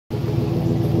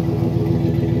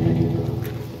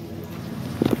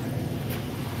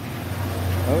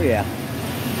Oh yeah.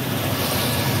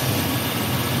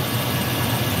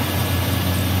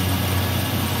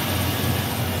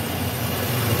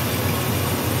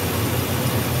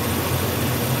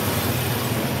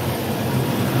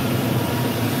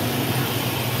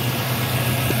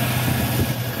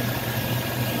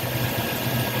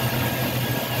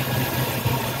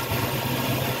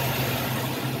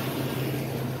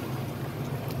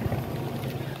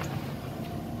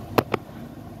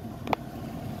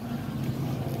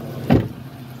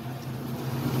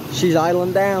 She's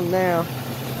idling down now.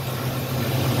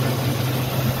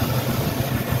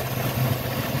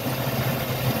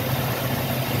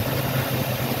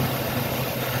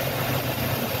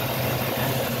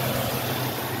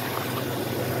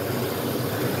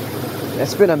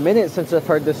 It's been a minute since I've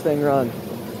heard this thing run.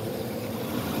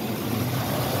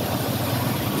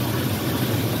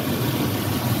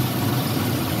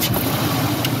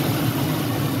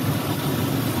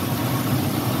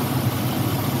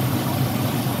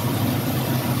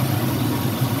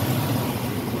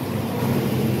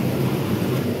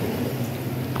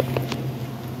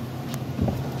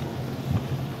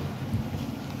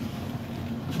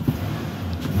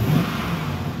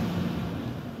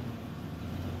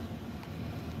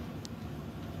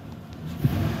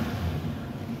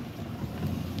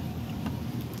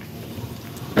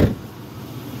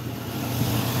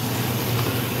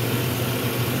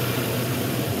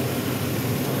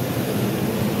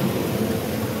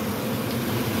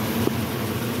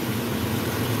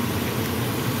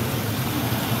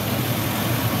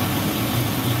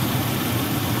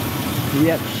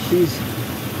 Yep,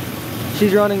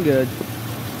 she's running good.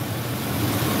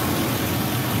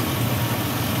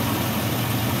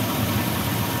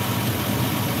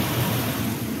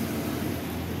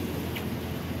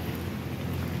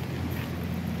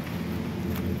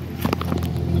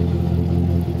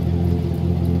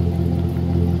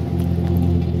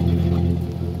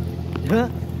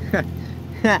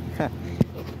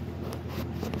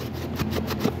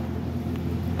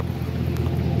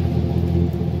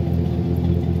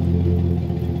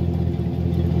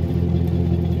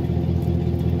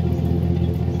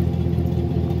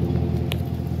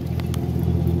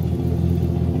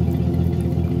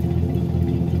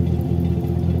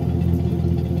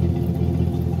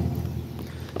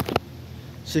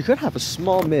 She could have a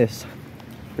small miss,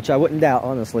 which I wouldn't doubt,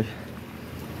 honestly.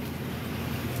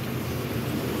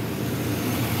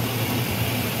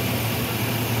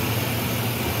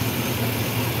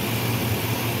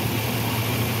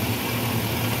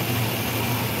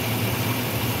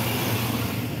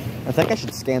 I think I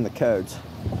should scan the codes,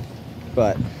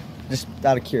 but just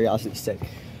out of curiosity's sake.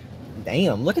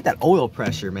 Damn, look at that oil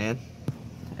pressure, man.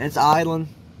 It's idling,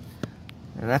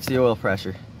 and that's the oil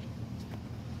pressure.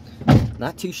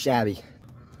 Not too shabby.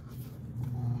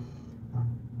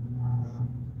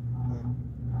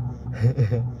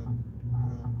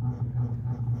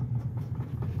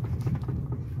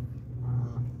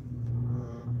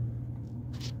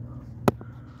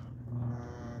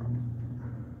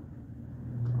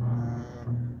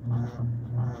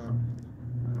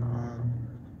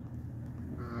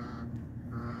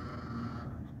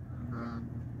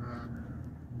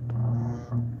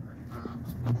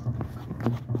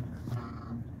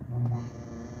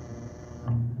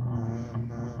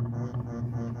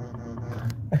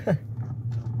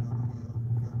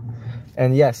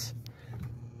 And yes,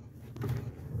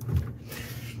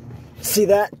 see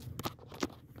that?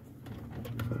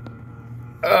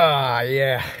 Ah,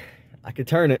 yeah, I could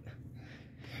turn it.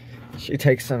 She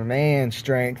takes some man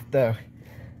strength though,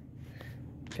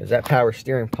 because that power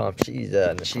steering pump,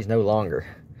 she's no longer.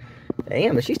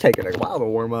 Damn, she's taking a while to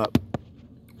warm up.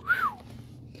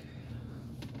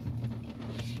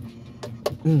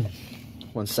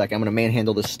 One second, I'm gonna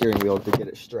manhandle this steering wheel to get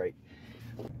it straight.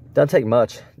 Doesn't take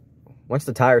much. Once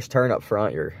the tires turn up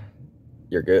front, you're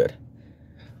good.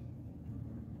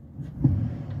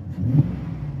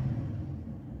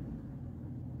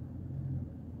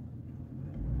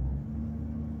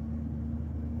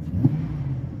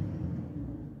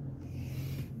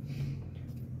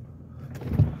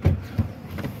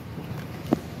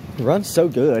 It runs so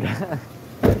good.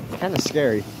 Kind of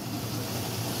scary.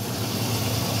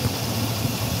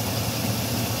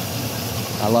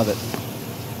 I love it.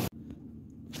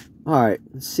 All right,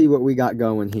 let's see what we got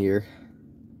going here.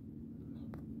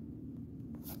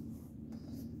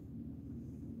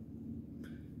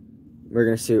 We're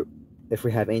gonna see if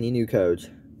we have any new codes.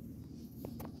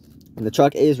 And the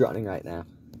truck is running right now.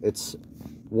 It's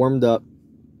warmed up.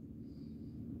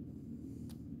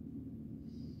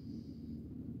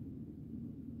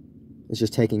 It's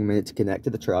just taking a minute to connect to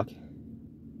the truck.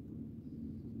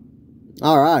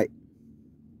 All right.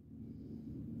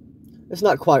 It's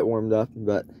not quite warmed up,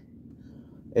 but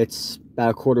it's about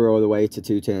a quarter of the way to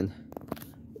 210.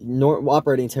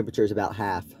 Operating temperature is about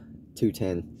half,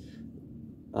 210.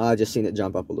 I just seen it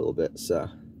jump up a little bit, so.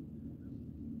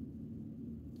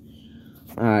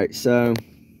 All right, so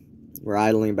we're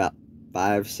idling about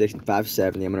 560,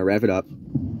 570. I'm gonna rev it up.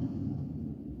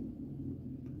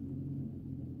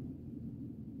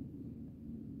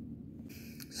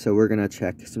 So we're gonna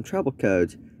check some trouble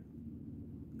codes.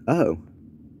 Oh.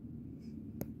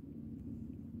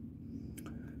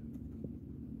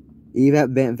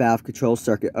 EVAP vent valve control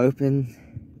circuit open.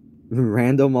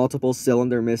 Random multiple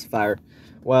cylinder misfire.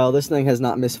 Well, this thing has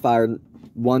not misfired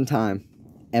one time,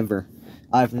 ever.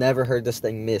 I've never heard this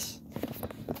thing miss.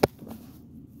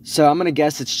 So I'm gonna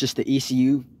guess it's just the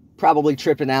ECU probably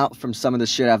tripping out from some of the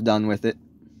shit I've done with it.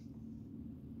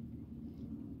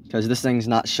 Because this thing's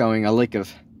not showing a lick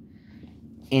of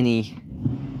any.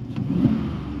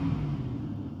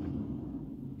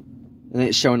 And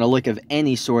it's showing a lick of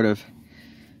any sort of.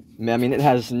 I mean, it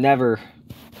has never.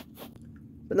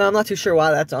 But no, I'm not too sure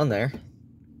why that's on there.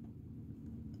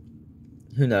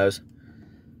 Who knows?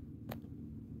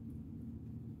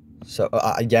 So,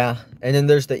 yeah. And then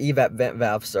there's the EVAP vent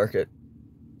valve circuit.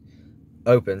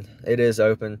 Open. It is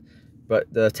open.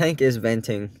 But the tank is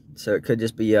venting. So it could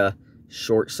just be a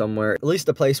short somewhere. At least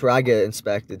the place where I get it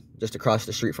inspected. Just across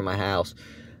the street from my house.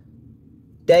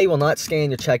 They will not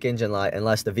scan your check engine light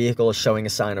unless the vehicle is showing a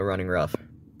sign of running rough.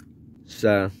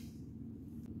 So.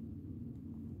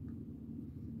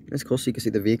 It's cool, so you can see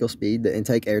the vehicle speed, the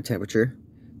intake air temperature.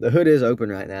 The hood is open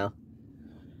right now.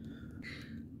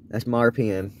 That's my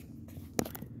RPM.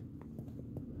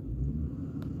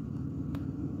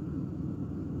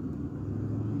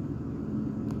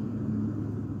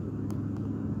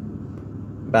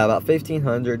 About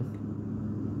 1,500.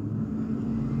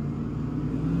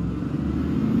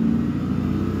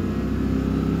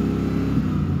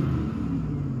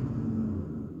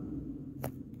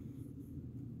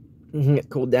 It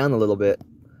cooled down a little bit.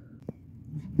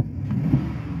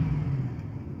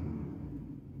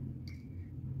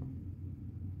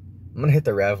 I'm gonna hit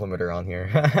the rev limiter on here.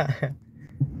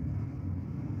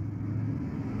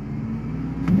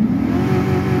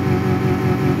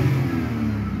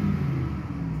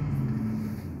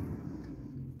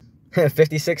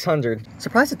 5,600.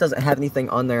 Surprised it doesn't have anything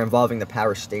on there involving the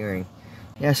power steering.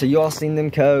 Yeah, so you all seen them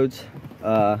codes.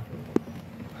 Had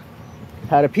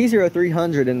a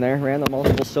P0300 in there, random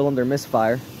multiple cylinder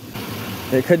misfire.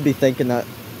 It could be thinking that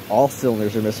all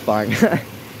cylinders are misfiring.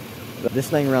 This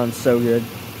thing runs so good.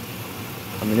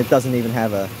 I mean, it doesn't even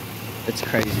have a, it's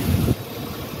crazy.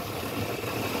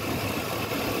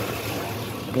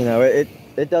 You know,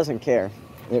 it doesn't care.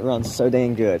 It runs so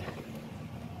dang good.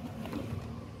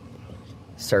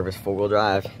 Service 4-wheel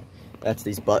drive. That's,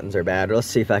 these buttons are bad. Let's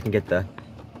see if I can get the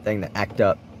thing to act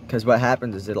up. Because what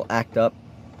happens is it'll act up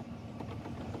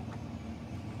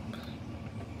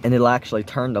and it'll actually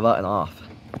turn the button off.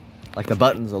 Like the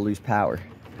buttons will lose power.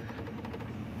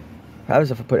 How does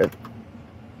if I put it?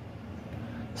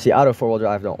 See, auto 4-wheel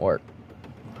drive don't work.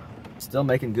 Still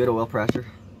making good oil pressure.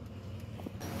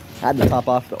 I had to top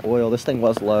off the oil. This thing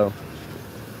was low.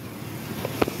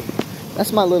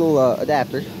 That's my little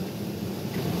adapter.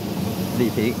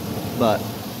 VP. But,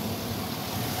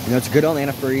 you know, it's good on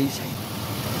antifreeze.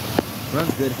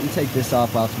 Runs good. If you take this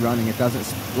off while it's running, it doesn't.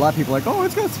 A lot of people are like, oh,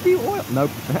 it's got speed oil. Nope.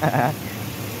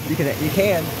 You can. I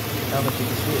don't know if you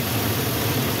can see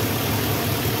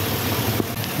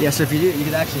it. Yeah, so if you do, you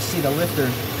can actually see the lifter.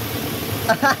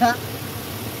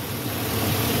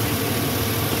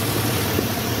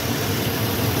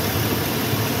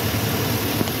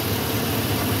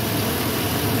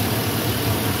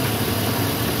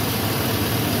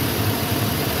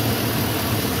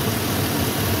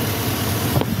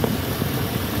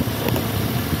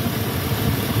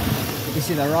 You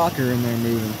see the rocker in there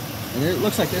moving. And it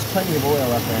looks like there's plenty of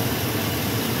oil up there.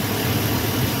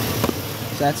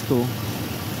 So that's cool.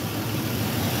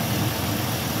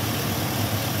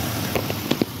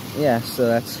 Yeah, so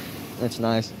that's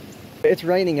nice. It's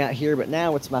raining out here, but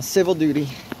now it's my civil duty,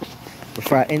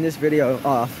 before I end this video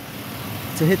off,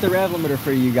 to hit the rev limiter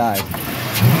for you guys.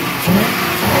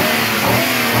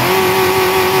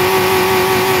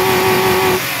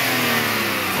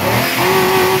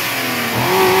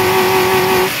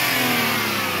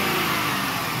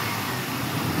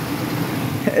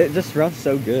 It just runs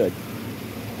so good.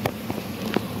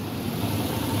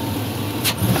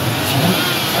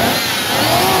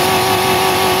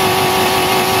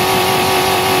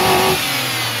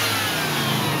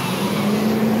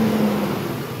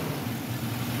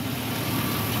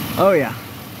 Oh yeah.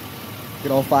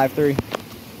 Good old 5.3.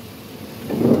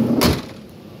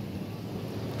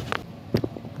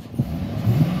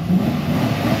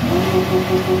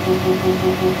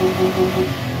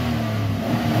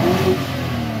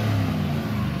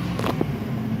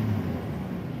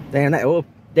 Damn, that oil,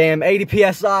 damn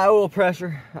 80 PSI oil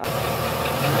pressure.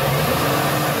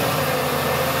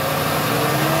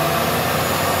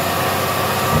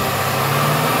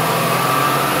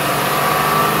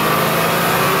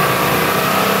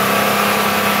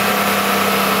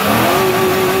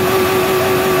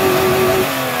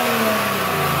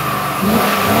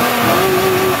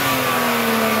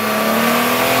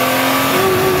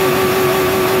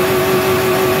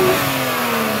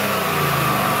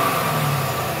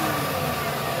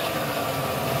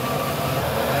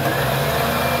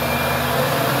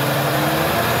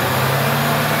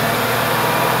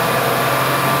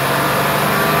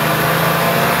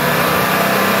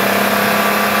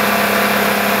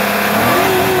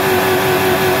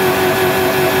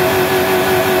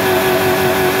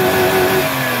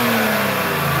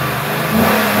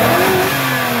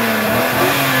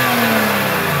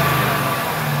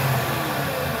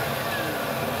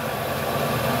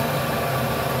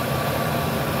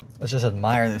 Let's just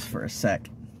admire this for a sec.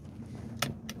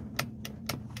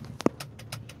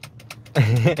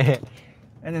 And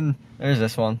then there's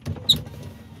this one.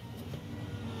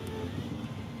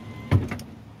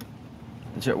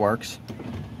 Which it works.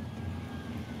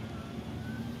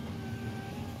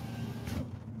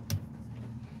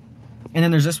 And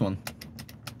then there's this one.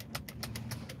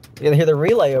 You can hear the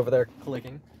relay over there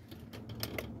clicking.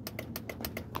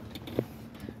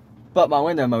 But my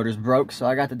window motor's broke, so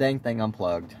I got the dang thing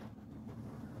unplugged.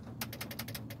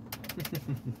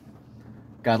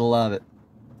 Gotta love it.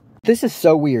 This is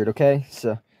so weird, okay?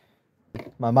 So,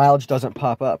 my mileage doesn't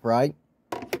pop up, right?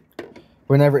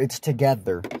 Whenever it's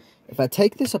together. If I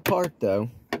take this apart,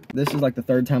 though, this is like the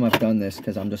third time I've done this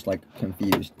because I'm just like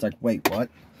confused. It's like, wait, what?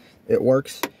 It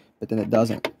works, but then it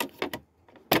doesn't.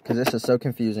 Because this is so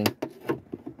confusing.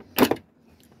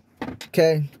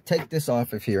 Okay, take this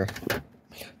off of here.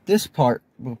 This part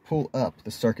will pull up the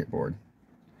circuit board.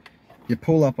 You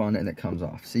pull up on it and it comes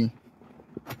off. See?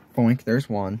 Boink, there's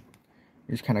one.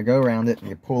 You just kind of go around it and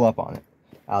you pull up on it.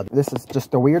 This is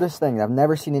just the weirdest thing. I've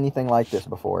never seen anything like this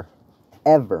before.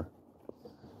 Ever.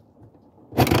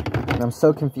 And I'm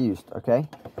so confused, okay?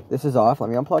 This is off. Let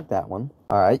me unplug that one.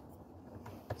 Alright.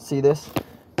 See this?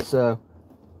 So,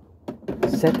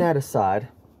 set that aside.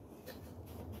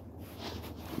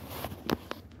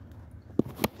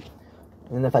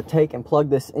 And then if I take and plug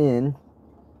this in,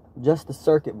 just the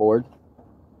circuit board.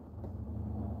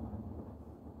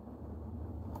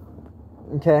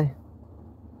 Okay,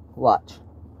 watch.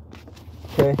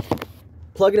 Okay,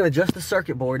 plug it in with just the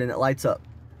circuit board and it lights up.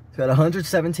 It's got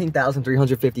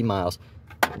 117,350 miles.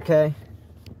 Okay,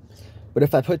 but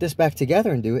if I put this back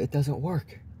together and do it, it doesn't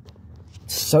work.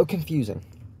 It's so confusing.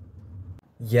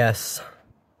 Yes,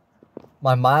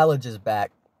 my mileage is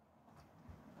back.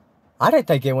 I didn't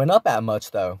think it went up that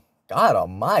much though. God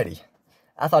almighty.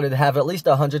 I thought it'd have at least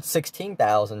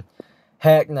 116,000.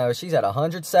 Heck no, she's at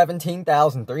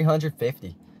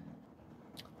 117,350.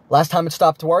 Last time it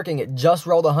stopped working, it just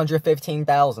rolled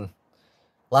 115,000.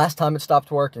 Last time it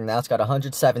stopped working, now it's got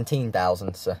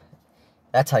 117,000. So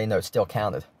that's how you know it still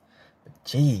counted. But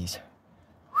jeez,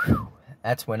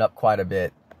 that's went up quite a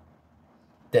bit.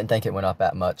 Didn't think it went up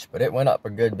that much, but it went up a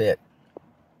good bit.